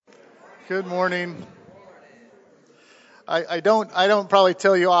Good morning. I don't probably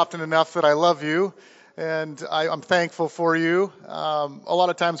tell you often enough that I love you, and I'm thankful for you. A lot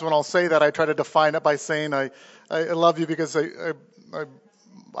of times when I'll say that, I try to define it by saying I love you because I,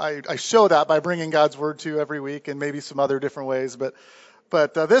 I show that by bringing God's word to you every week, and maybe some other different ways.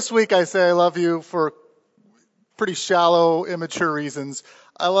 But this week I say I love you for pretty shallow, immature reasons.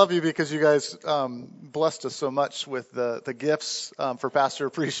 I love you because you guys blessed us so much with the gifts for Pastor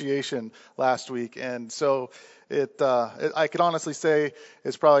Appreciation last week, and so I could honestly say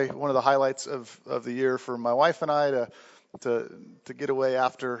it's probably one of the highlights of the year for my wife and I to get away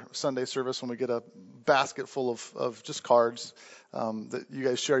after Sunday service when we get a basket full of just cards that you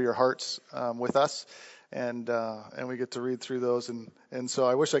guys share your hearts with us. And we get to read through those, and so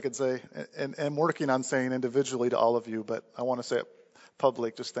I wish I could say, and I'm working on saying individually to all of you, but I want to say it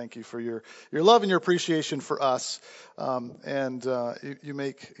public. Just thank you for your love and your appreciation for us, and you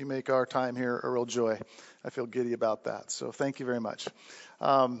make our time here a real joy. I feel giddy about that, so thank you very much.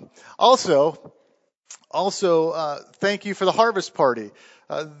 Also, thank you for the harvest party.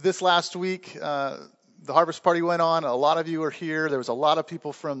 This last week, the harvest party went on. A lot of you were here. There was a lot of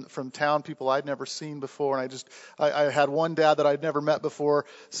people from town, people I'd never seen before. And I had one dad that I'd never met before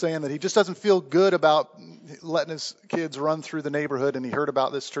saying that he just doesn't feel good about letting his kids run through the neighborhood. And he heard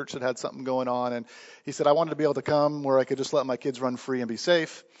about this church that had something going on. And he said, I wanted to be able to come where I could just let my kids run free and be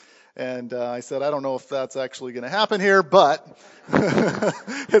safe. And I said, I don't know if that's actually going to happen here, but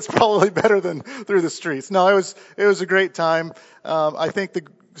it's probably better than through the streets. No, it was a great time. I think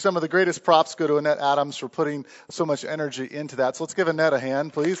some of the greatest props go to Annette Adams for putting so much energy into that. So let's give Annette a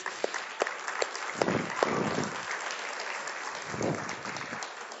hand, please.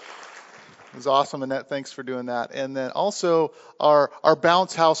 It was awesome, Annette. Thanks for doing that. And then also our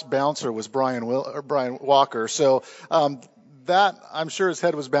bounce house bouncer was Brian Walker. So that I'm sure his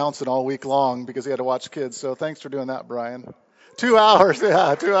head was bouncing all week long because he had to watch kids. So thanks for doing that, Brian. 2 hours,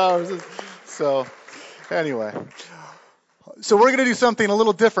 yeah, 2 hours. So anyway. So we're going to do something a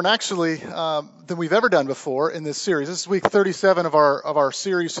little different, actually, than we've ever done before in this series. This is week 37 of our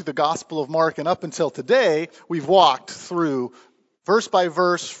series through the Gospel of Mark, and up until today, we've walked through verse by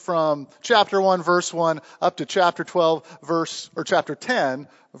verse from chapter 1, verse 1, up to chapter 12, chapter 10,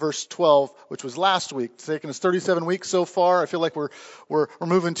 verse 12, which was last week. It's taken us 37 weeks so far. I feel like we're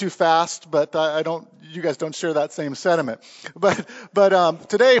moving too fast, but you guys don't share that same sentiment. But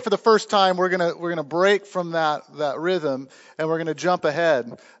today, for the first time, we're gonna break from that rhythm, and we're gonna jump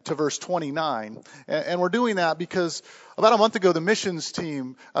ahead to verse 29. And we're doing that because about a month ago, the missions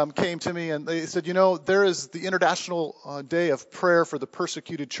team came to me and they said, there is the International Day of Prayer for the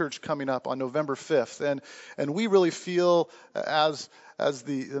Persecuted Church coming up on November 5th. And we really feel as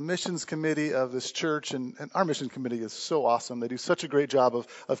the missions committee of this church, and our missions committee is so awesome. They do such a great job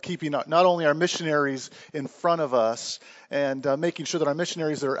of keeping not only our missionaries in front of us and making sure that our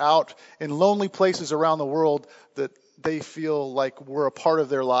missionaries that are out in lonely places around the world, that they feel like we're a part of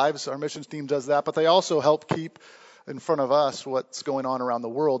their lives. Our missions team does that, but they also help keep in front of us what's going on around the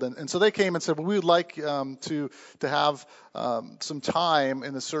world. And so they came and said, well, we would like to have some time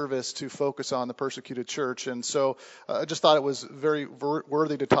in the service to focus on the persecuted church. And so I just thought it was very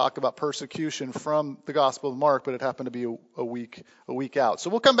worthy to talk about persecution from the Gospel of Mark, but it happened to be a week out. So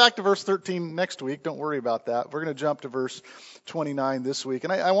we'll come back to verse 13 next week. Don't worry about that. We're going to jump to verse 29 this week.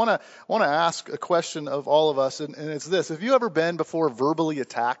 And I want to ask a question of all of us, and it's this. Have you ever been before verbally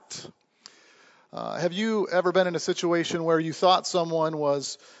attacked? Have you ever been in a situation where you thought someone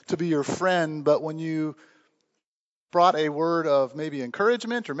was to be your friend, but when you brought a word of maybe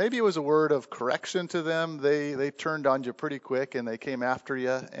encouragement, or maybe it was a word of correction to them, they turned on you pretty quick and they came after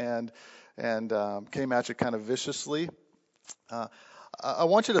you and came at you kind of viciously? I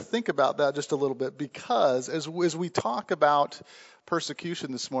want you to think about that just a little bit, because as we talk about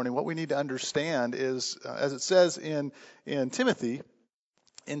persecution this morning, what we need to understand is, as it says in Timothy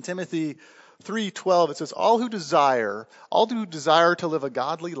 3:12, it says, all who desire to live a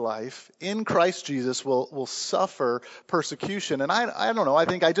godly life in Christ Jesus will suffer persecution. And I don't know, I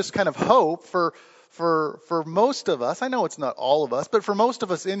think I just kind of hope for most of us, I know it's not all of us, but for most of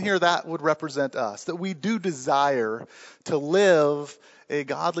us in here, that would represent us, that we do desire to live a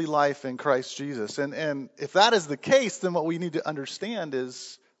godly life in Christ Jesus. And if that is the case, then what we need to understand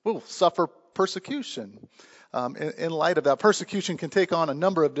is we'll suffer persecution. In light of that, persecution can take on a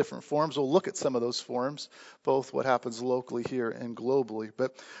number of different forms. We'll look at some of those forms, both what happens locally here and globally.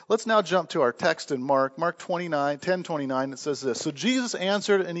 But let's now jump to our text in Mark 10:29. It says this: So Jesus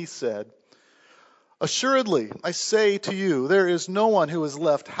answered and he said, assuredly, I say to you, there is no one who has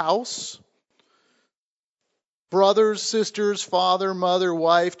left house brothers, sisters, father, mother,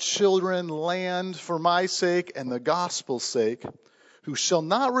 wife, children, land for my sake and the gospel's sake, who shall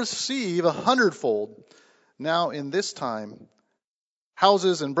not receive 100-fold now in this time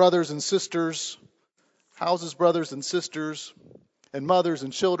houses, brothers and sisters, and mothers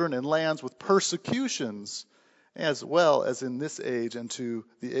and children and lands with persecutions, as well as in this age and to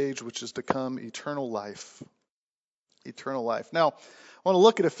the age which is to come, eternal life. Eternal life. Now, I want to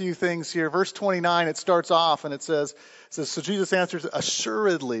look at a few things here. Verse 29, it starts off and it says, so Jesus answers,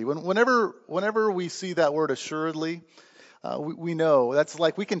 assuredly. Whenever we see that word assuredly, we know that's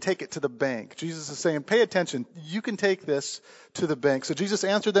like we can take it to the bank. Jesus is saying, pay attention. You can take this to the bank. So Jesus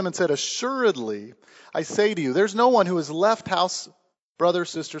answered them and said, assuredly, I say to you, there's no one who has left house, brothers,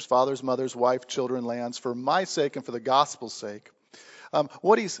 sisters, fathers, mothers, wife, children, lands, for my sake and for the gospel's sake.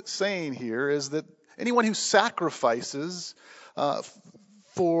 What he's saying here is that anyone who sacrifices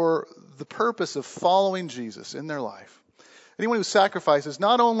for the purpose of following Jesus in their life, anyone who sacrifices,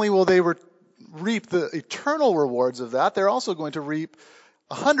 not only will they reap the eternal rewards of that, they're also going to reap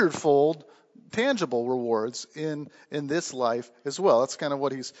 100-fold tangible rewards in this life as well. That's kind of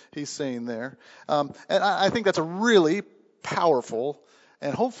what he's saying there. And I think that's a really powerful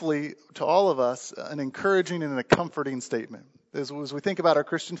and hopefully to all of us an encouraging and a comforting statement. As we think about our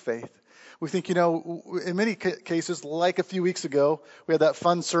Christian faith, we think, in many cases, like a few weeks ago, we had that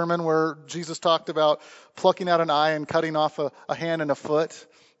fun sermon where Jesus talked about plucking out an eye and cutting off a hand and a foot.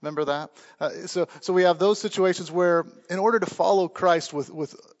 Remember that? So we have those situations where in order to follow Christ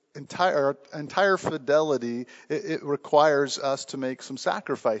with entire fidelity, it requires us to make some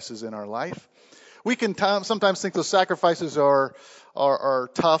sacrifices in our life. We can sometimes think those sacrifices are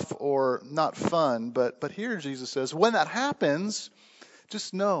tough or not fun, but here Jesus says, when that happens,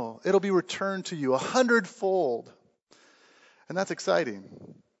 just know it'll be returned to you 100-fold. And that's exciting.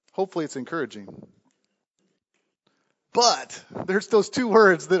 Hopefully it's encouraging. But there's those two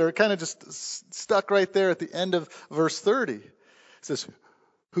words that are kind of just stuck right there at the end of verse 30. It says,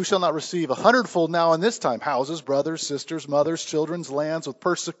 who shall not receive 100-fold now in this time? Houses, brothers, sisters, mothers, children's lands with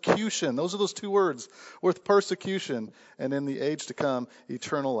persecution. Those are those two words, with persecution, and in the age to come,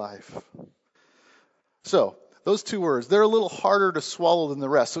 eternal life. So, those two words, they're a little harder to swallow than the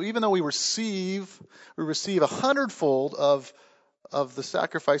rest. So even though we receive 100-fold of the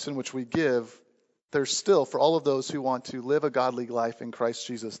sacrifice in which we give, there's still, for all of those who want to live a godly life in Christ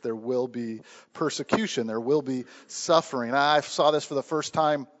Jesus, there will be persecution. There will be suffering. I saw this for the first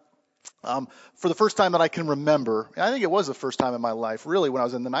time that I can remember. I think it was the first time in my life, really, when I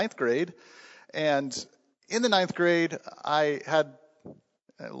was in the 9th grade. And in the 9th grade, I had,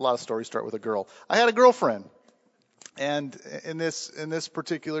 a lot of stories start with a girl. I had a girlfriend. And in this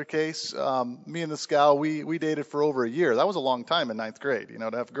particular case, me and this gal, we dated for over a year. That was a long time in 9th grade, to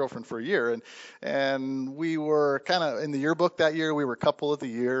have a girlfriend for a year. And we were kind of in the yearbook that year. We were couple of the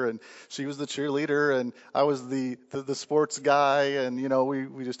year, and she was the cheerleader, and I was the sports guy. And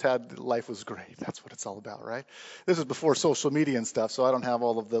we just had, life was great. That's what it's all about, right? This is before social media and stuff, so I don't have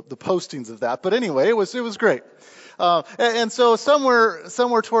all of the postings of that. But anyway, it was great. And so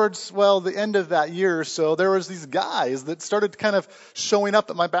somewhere towards, the end of that year or so, there was these guys that started kind of showing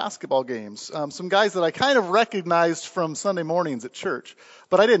up at my basketball games. Some guys that I kind of recognized from Sunday mornings at church,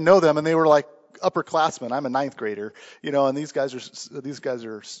 but I didn't know them, and they were like upperclassmen. I'm a 9th grader, and these guys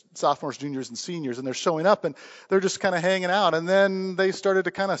are sophomores, juniors, and seniors, and they're showing up, and they're just kind of hanging out. And then they started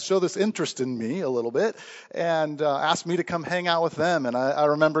to kind of show this interest in me a little bit, and asked me to come hang out with them. And I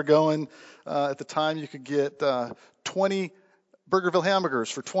remember going. At the time, you could get 20 Burgerville hamburgers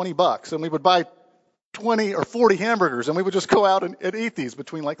for $20, and we would buy 20 or 40 hamburgers, and we would just go out and eat these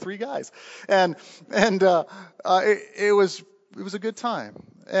between like 3 guys, and it was a good time.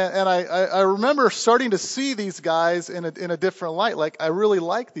 And I remember starting to see these guys in a different light. Like, I really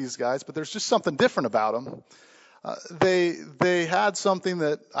like these guys, but there's just something different about them. They had something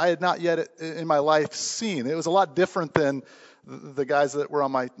that I had not yet in my life seen. It was a lot different than the guys that were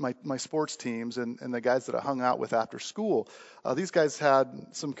on my sports teams and the guys that I hung out with after school. These guys had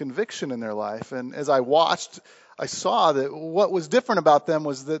some conviction in their life. And as I watched, I saw that what was different about them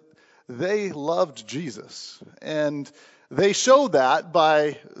was that they loved Jesus. And they showed that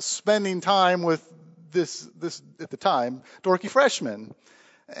by spending time with this at the time, dorky freshman.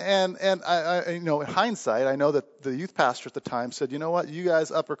 And I in hindsight, I know that the youth pastor at the time said, you know what, you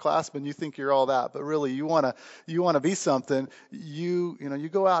guys upperclassmen, you think you're all that, but really you want to be something. You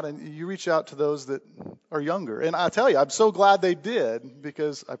go out and you reach out to those that are younger. And I tell you, I'm so glad they did,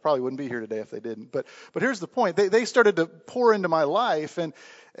 because I probably wouldn't be here today if they didn't. But here's the point: they started to pour into my life,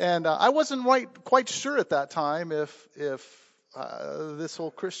 and I wasn't quite sure at that time if this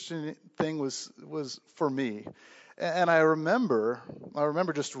whole Christian thing was for me. And I remember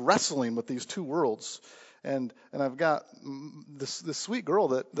just wrestling with these two worlds. And I've got this sweet girl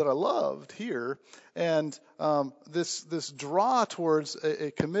that I loved here, and this draw towards a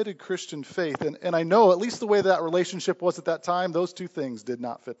committed Christian faith. And I know, at least the way that relationship was at that time, those two things did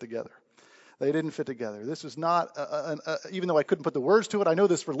not fit together. They didn't fit together. This was not, even though I couldn't put the words to it, I know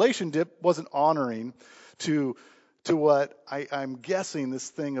this relationship wasn't honoring to what I'm guessing this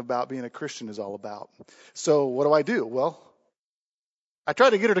thing about being a Christian is all about. So what do? Well, I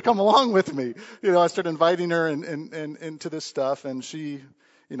tried to get her to come along with me. I started inviting her and into this stuff, and she,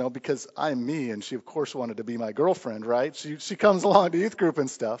 because I'm me, and she of course wanted to be my girlfriend, right? She comes along to youth group and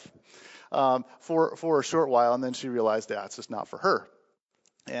stuff for a short while, and then she realized it's just not for her.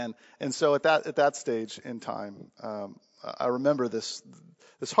 And so at that stage in time, I remember this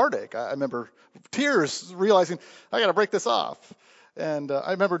heartache. I remember tears, realizing I got to break this off. And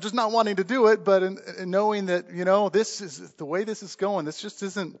I remember just not wanting to do it, but in knowing that, this is the way this is going. This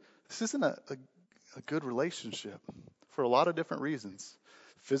isn't a good relationship for a lot of different reasons.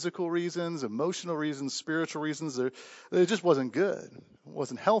 Physical reasons, emotional reasons, spiritual reasons. It just wasn't good. It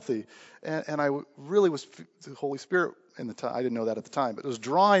wasn't healthy. And I really was, the Holy Spirit in the time, I didn't know that at the time, but it was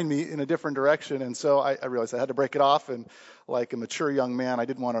drawing me in a different direction. And so I realized I had to break it off. And like a mature young man, I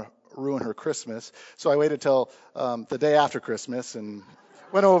didn't want to ruin her Christmas. So I waited till the day after Christmas and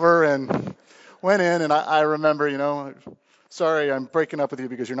went over and went in. And I remember, sorry, I'm breaking up with you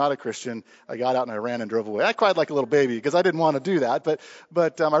because you're not a Christian. I got out and I ran and drove away. I cried like a little baby because I didn't want to do that,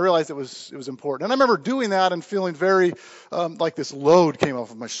 but I realized it was important. And I remember doing that and feeling very like this load came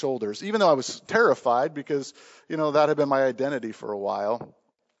off of my shoulders, even though I was terrified because that had been my identity for a while.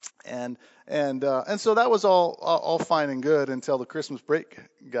 And so that was all fine and good until the Christmas break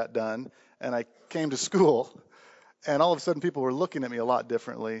got done and I came to school. And all of a sudden, people were looking at me a lot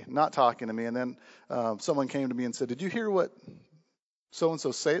differently, not talking to me. And then someone came to me and said, "Did you hear what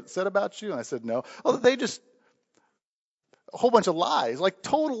so-and-so said about you?" And I said, "No." "Oh, they just, a whole bunch of lies, like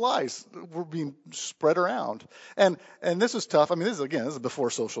total lies were being spread around." And this was tough. I mean, this is before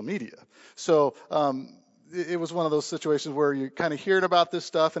social media. So it was one of those situations where you kind of hearing about this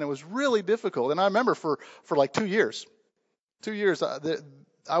stuff, and it was really difficult. And I remember for like 2 years,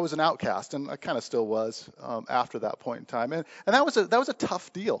 I was an outcast, and I kind of still was after that point in time. And that was a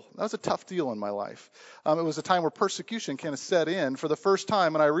tough deal. That was a tough deal in my life. It was a time where persecution kind of set in for the first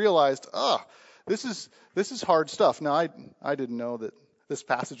time, and I realized, this is hard stuff. Now I didn't know that this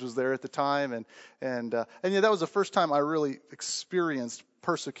passage was there at the time, and that was the first time I really experienced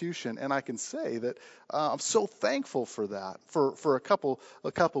persecution, and I can say that I'm so thankful for that for a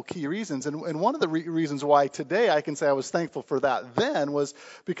couple key reasons. And one of the reasons why today I can say I was thankful for that then was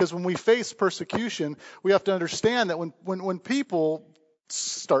because when we face persecution, we have to understand that when people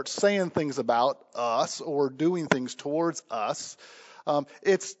start saying things about us or doing things towards us,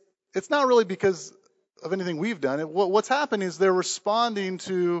 it's not really because of anything we've done. What's happened is they're responding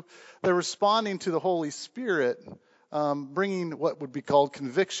to the Holy Spirit, bringing what would be called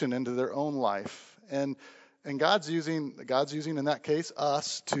conviction into their own life, and God's using in that case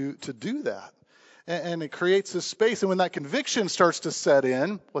us to do that, and it creates this space. And when that conviction starts to set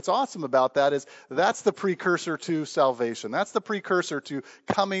in, what's awesome about that is that's the precursor to salvation. That's the precursor to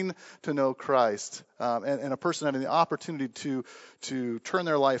coming to know Christ, and a person having the opportunity to turn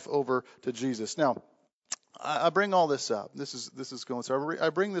their life over to Jesus. Now, I bring all this up. This is going. So I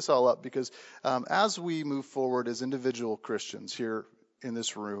bring this all up because as we move forward as individual Christians here in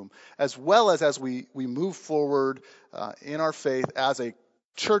this room, as well as we move forward in our faith as a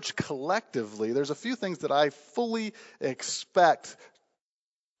church collectively, there's a few things that I fully expect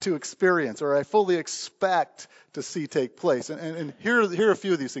to experience, or I fully expect to see take place. And here are a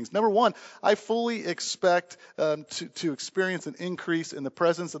few of these things. Number one, I fully expect to experience an increase in the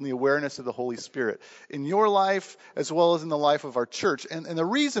presence and the awareness of the Holy Spirit in your life as well as in the life of our church. And the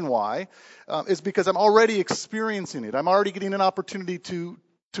reason why is because I'm already experiencing it. I'm already getting an opportunity to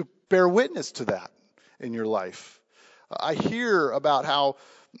bear witness to that in your life. I hear about how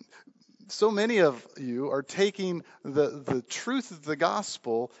so many of you are taking the truth of the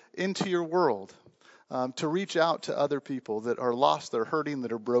gospel into your world to reach out to other people that are lost, that are hurting,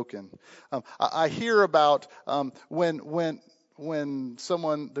 that are broken. I hear about when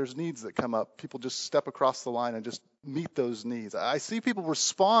someone, there's needs that come up, people just step across the line and just meet those needs. I see people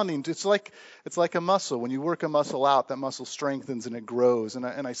responding. It's like a muscle. When you work a muscle out, that muscle strengthens and it grows. And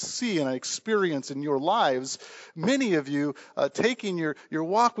I see and I experience in your lives, many of you taking your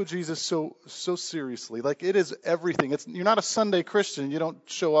walk with Jesus so seriously. Like it is everything. You're not a Sunday Christian. You don't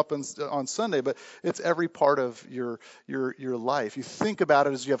show up on Sunday, but it's every part of your life. You think about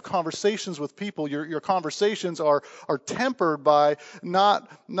it as you have conversations with people. Your conversations are tempered by not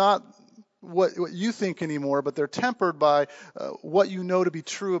what you think anymore, but they're tempered by what you know to be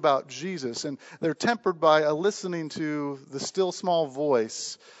true about Jesus. And they're tempered by listening to the still small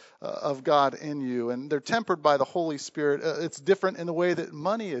voice of God in you. And they're tempered by the Holy Spirit. It's different in the way that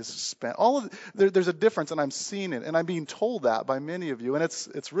money is spent. There's a difference, and I'm seeing it. And I'm being told that by many of you. And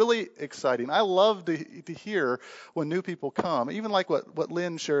it's really exciting. I love to hear when new people come, even like what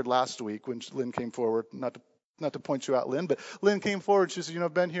Lynn shared last week when Lynn came forward, not to point you out, Lynn, but Lynn came forward. She said,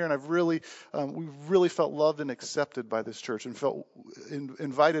 I've been here and we really felt loved and accepted by this church and felt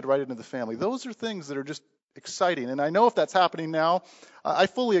invited right into the family. Those are things that are just exciting. And I know if that's happening now, I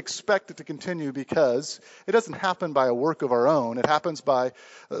fully expect it to continue because it doesn't happen by a work of our own. It happens by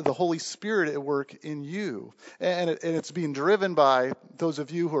the Holy Spirit at work in you. And it's being driven by those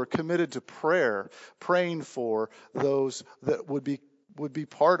of you who are committed to prayer, praying for those that would be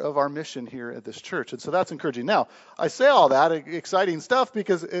part of our mission here at this church. And so that's encouraging. Now, I say all that exciting stuff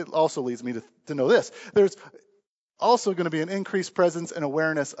because it also leads me to know this. There's also going to be an increased presence and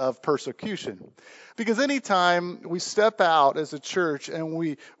awareness of persecution. Because anytime we step out as a church and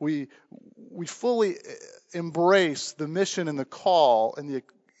we fully embrace the mission and the call and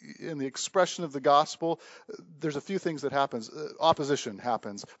the expression of the gospel, there's a few things that happens. Opposition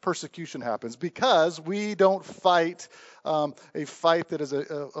happens. Persecution happens because we don't fight a fight that is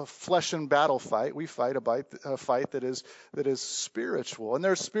a flesh and battle fight. We fight a fight that is spiritual. And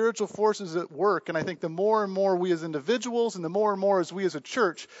there's spiritual forces at work. And I think the more and more we as individuals and the more and more as we as a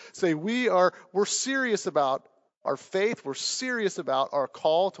church say we're serious about our faith, we're serious about our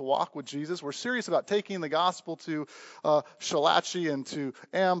call to walk with Jesus. We're serious about taking the gospel to Shalachie and to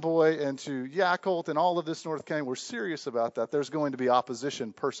Amboy and to Yakult and all of this North County. We're serious about that. There's going to be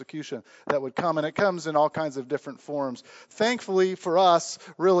opposition, persecution that would come, and it comes in all kinds of different forms. Thankfully for us,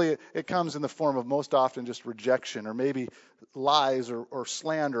 really, it comes in the form of most often just rejection or maybe lies or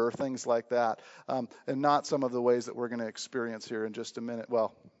slander or things like that, and not some of the ways that we're going to experience here in just a minute.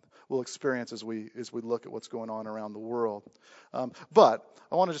 Well, we'll experience as we look at what's going on around the world. But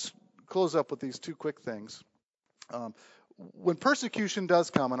I want to just close up with these two quick things. When persecution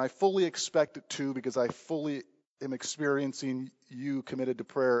does come, and I fully expect it to because I fully am experiencing you committed to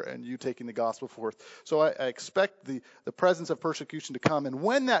prayer and you taking the gospel forth. So I expect the presence of persecution to come. And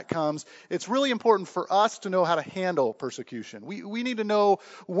when that comes, it's really important for us to know how to handle persecution. We need to know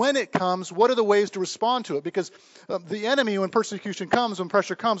when it comes, what are the ways to respond to it? Because the enemy, when persecution comes, when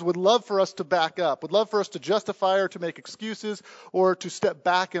pressure comes, would love for us to back up, would love for us to justify or to make excuses or to step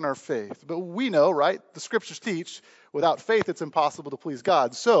back in our faith. But we know, right, the scriptures teach, without faith, it's impossible to please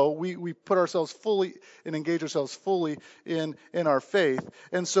God. So we put ourselves fully and engage ourselves fully in our faith.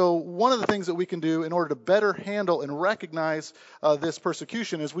 And so one of the things that we can do in order to better handle and recognize this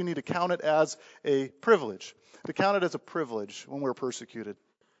persecution is we need to count it as a privilege. To count it as a privilege when we're persecuted.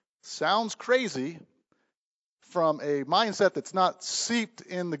 Sounds crazy from a mindset that's not seeped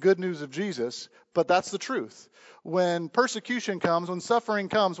in the good news of Jesus, but that's the truth. When persecution comes, when suffering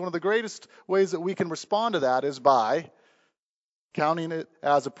comes, one of the greatest ways that we can respond to that is by counting it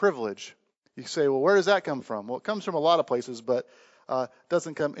as a privilege. You say, well, where does that come from? Well, it comes from a lot of places, but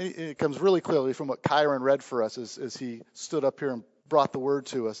it comes really clearly from what Kyron read for us as he stood up here and brought the word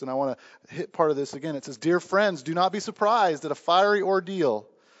to us. And I want to hit part of this again. It says, "Dear friends, do not be surprised at a fiery ordeal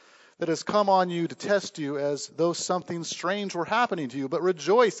that has come on you to test you as though something strange were happening to you, but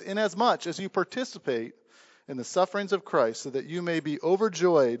rejoice inasmuch as you participate in the sufferings of Christ, so that you may be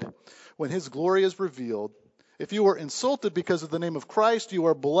overjoyed when his glory is revealed. If you are insulted because of the name of Christ, you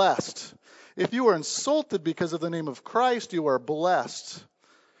are blessed. If you are insulted because of the name of Christ, you are blessed.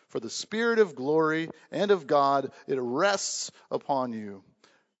 For the Spirit of glory and of God, it rests upon you."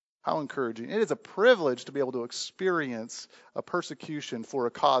 How encouraging. It is a privilege to be able to experience a persecution for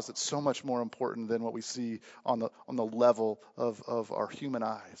a cause that's so much more important than what we see on the level of our human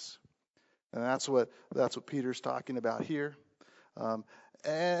eyes. And that's what Peter's talking about here.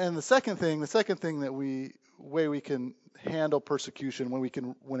 And the second thing that way we can handle persecution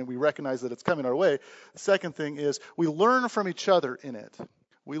when we recognize that it's coming our way, the second thing is we learn from each other in it.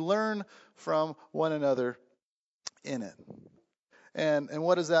 We learn from one another in it. And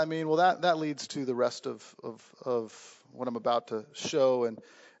what does that mean? Well, that leads to the rest of what I'm about to show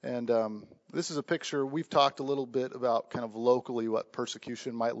And this is a picture. We've talked a little bit about kind of locally what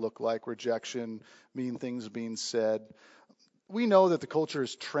persecution might look like, rejection, mean things being said. We know that the culture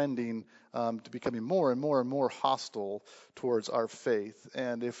is trending to becoming more and more and more hostile towards our faith.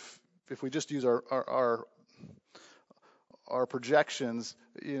 And if we just use our projections,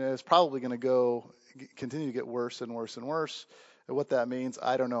 it's probably going to continue to get worse and worse and worse. And what that means,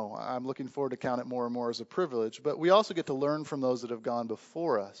 I don't know. I'm looking forward to count it more and more as a privilege. But we also get to learn from those that have gone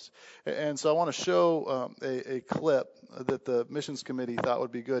before us. And so I want to show a clip that the missions committee thought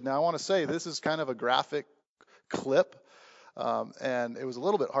would be good. Now, I want to say this is kind of a graphic clip. And it was a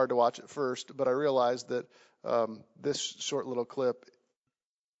little bit hard to watch at first, but I realized that this short little clip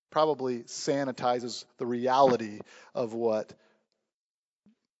probably sanitizes the reality of what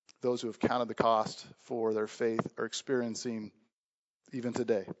those who have counted the cost for their faith are experiencing even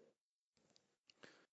today.